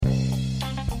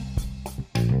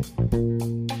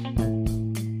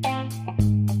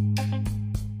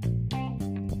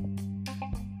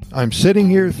I'm sitting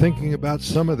here thinking about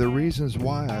some of the reasons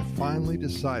why I finally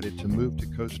decided to move to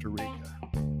Costa Rica.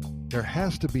 There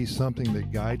has to be something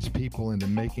that guides people into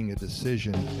making a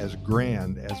decision as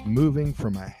grand as moving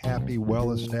from a happy,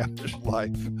 well-established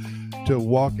life to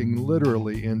walking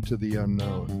literally into the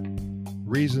unknown.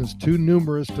 Reasons too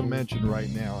numerous to mention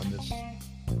right now in this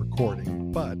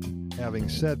recording, but having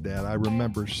said that, I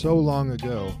remember so long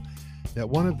ago that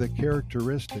one of the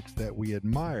characteristics that we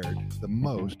admired the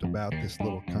most about this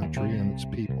little country and its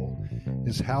people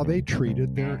is how they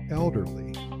treated their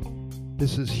elderly.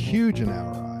 This is huge in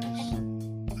our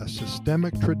eyes, a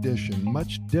systemic tradition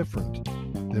much different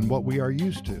than what we are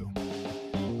used to.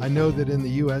 I know that in the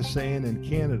USA and in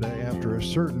Canada, after a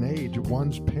certain age,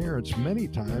 one's parents many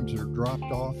times are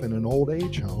dropped off in an old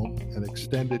age home, an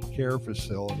extended care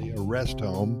facility, a rest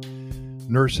home,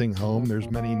 nursing home. There's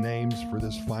many names for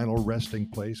this final resting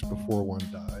place before one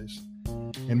dies.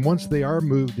 And once they are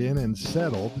moved in and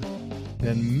settled,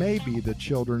 then maybe the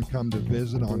children come to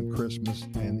visit on Christmas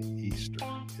and Easter,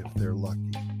 if they're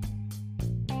lucky.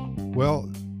 Well,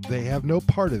 they have no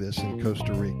part of this in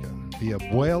Costa Rica. The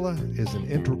abuela is an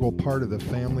integral part of the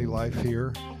family life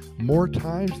here. More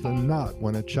times than not,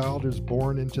 when a child is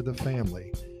born into the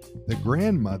family, the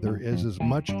grandmother is as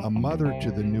much a mother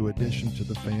to the new addition to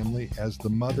the family as the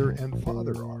mother and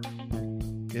father are.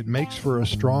 It makes for a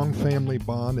strong family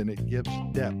bond, and it gives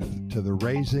depth to the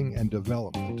raising and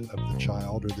development of the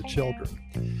child or the children.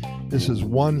 This is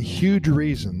one huge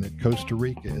reason that Costa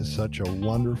Rica is such a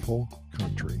wonderful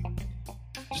country.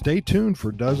 Stay tuned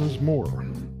for dozens more.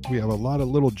 We have a lot of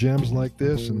little gems like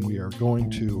this, and we are going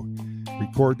to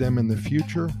record them in the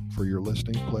future for your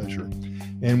listening pleasure.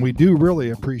 And we do really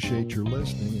appreciate your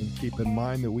listening, and keep in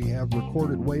mind that we have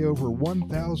recorded way over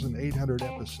 1,800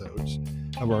 episodes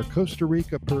of our Costa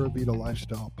Rica Pura Vida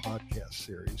Lifestyle podcast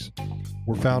series.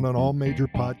 We're found on all major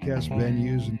podcast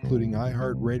venues, including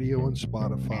iHeartRadio and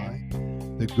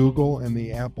Spotify, the Google and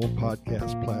the Apple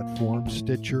podcast platforms,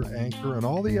 Stitcher, Anchor, and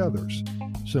all the others.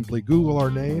 Simply Google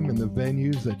our name and the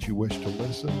venues that you wish to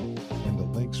listen, and the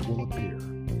links will appear.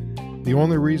 The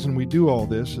only reason we do all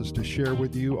this is to share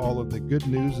with you all of the good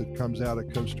news that comes out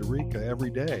of Costa Rica every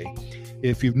day.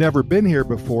 If you've never been here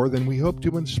before, then we hope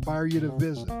to inspire you to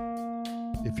visit.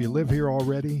 If you live here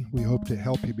already, we hope to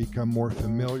help you become more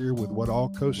familiar with what all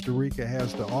Costa Rica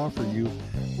has to offer you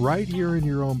right here in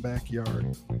your own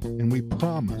backyard. And we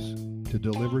promise to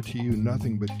deliver to you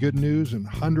nothing but good news and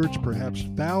hundreds, perhaps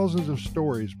thousands of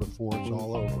stories before it's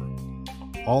all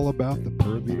over. All about the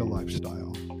Pura Vida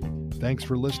lifestyle. Thanks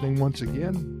for listening once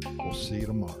again. We'll see you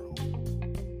tomorrow.